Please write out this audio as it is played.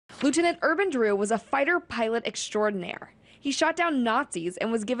Lieutenant Urban Drew was a fighter pilot extraordinaire. He shot down Nazis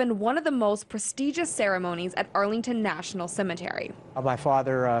and was given one of the most prestigious ceremonies at Arlington National Cemetery. My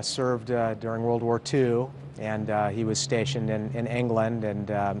father served during World War II, and he was stationed in England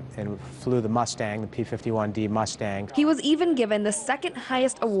and flew the Mustang, the P-51 Mustang. He was even given the second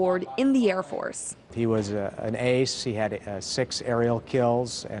highest award in the Air Force. He was an ace. He had 6 aerial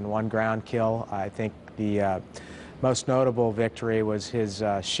kills and 1 ground kill. I think the most notable victory was his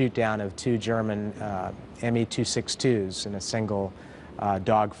shoot down of 2 German Me-262s in a single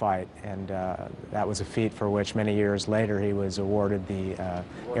dogfight, and that was a feat for which many years later he was awarded the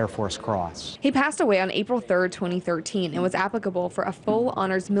Air Force Cross. He passed away on April 3, 2013, and was applicable for a full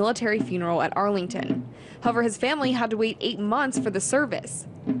honors military funeral at Arlington. However, his family had to wait 8 months for the service.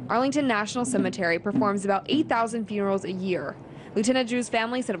 Arlington National Cemetery performs about 8,000 funerals a year. Lieutenant Drew's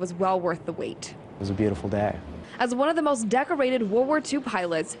family said it was well worth the wait. It was a beautiful day. As one of the most decorated World War II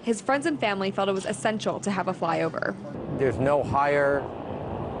pilots, his friends and family felt it was essential to have a flyover. There's no higher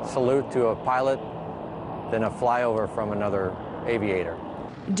salute to a pilot than a flyover from another aviator.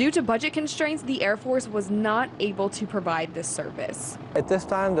 Due to budget constraints, the Air Force was not able to provide this service. At this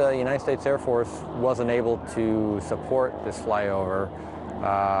time, the United States Air Force wasn't able to support this flyover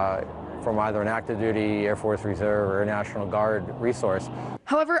from either an active duty, Air Force Reserve, or National Guard resource.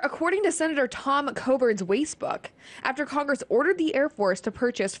 However, according to Senator Tom Coburn's waste book, after Congress ordered the Air Force to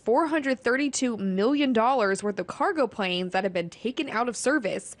purchase $432 million worth of cargo planes that had been taken out of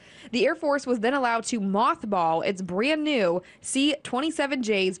service, the Air Force was then allowed to mothball its brand new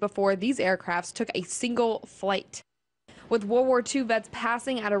C-27Js before these aircrafts took a single flight. With World War II vets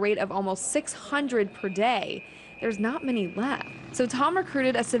passing at a rate of almost 600 per day, there's not many left. So Tom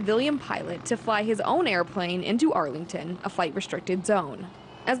recruited a civilian pilot to fly his own airplane into Arlington, a flight-restricted zone.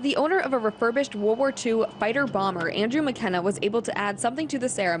 As the owner of a refurbished World War II fighter bomber, Andrew McKenna was able to add something to the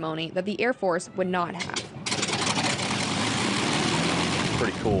ceremony that the Air Force would not have.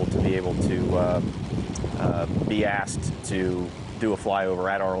 Pretty cool to be able to be asked to do a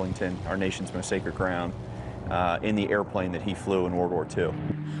flyover at Arlington, our nation's most sacred ground, in the airplane that he flew in World War II.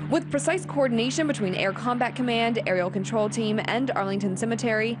 With precise coordination between Air Combat Command, Aerial Control Team, and Arlington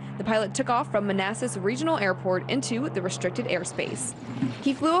Cemetery, the pilot took off from Manassas Regional Airport into the restricted airspace.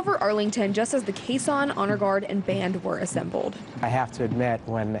 He flew over Arlington just as the caisson, honor guard, and band were assembled. I have to admit,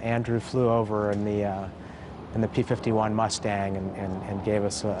 when Andrew flew over in the P-51 Mustang and gave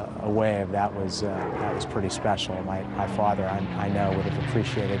us a wave, that was pretty special. My father, I know, would have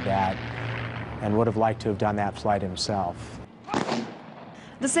appreciated that and would have liked to have done that flight himself.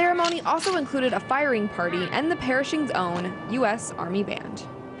 The ceremony also included a firing party and the Perishing's own U.S. Army Band.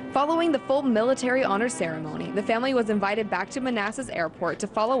 Following the full military honor ceremony, the family was invited back to Manassas Airport to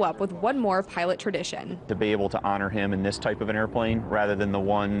follow up with one more pilot tradition. To be able to honor him in this type of an airplane rather than the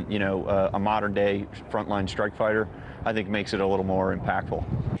one, a modern-day frontline strike fighter, I think makes it a little more impactful.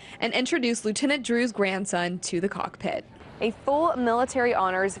 And introduce Lieutenant Drew's grandson to the cockpit. A full military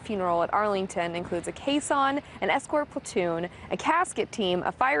honors funeral at Arlington includes a caisson, an escort platoon, a casket team,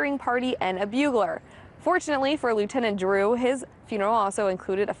 a firing party, and a bugler. Fortunately for Lieutenant Drew, his funeral also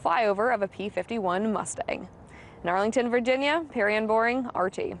included a flyover of a P-51 Mustang. In Arlington, Virginia, Perianne Boring,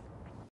 RT.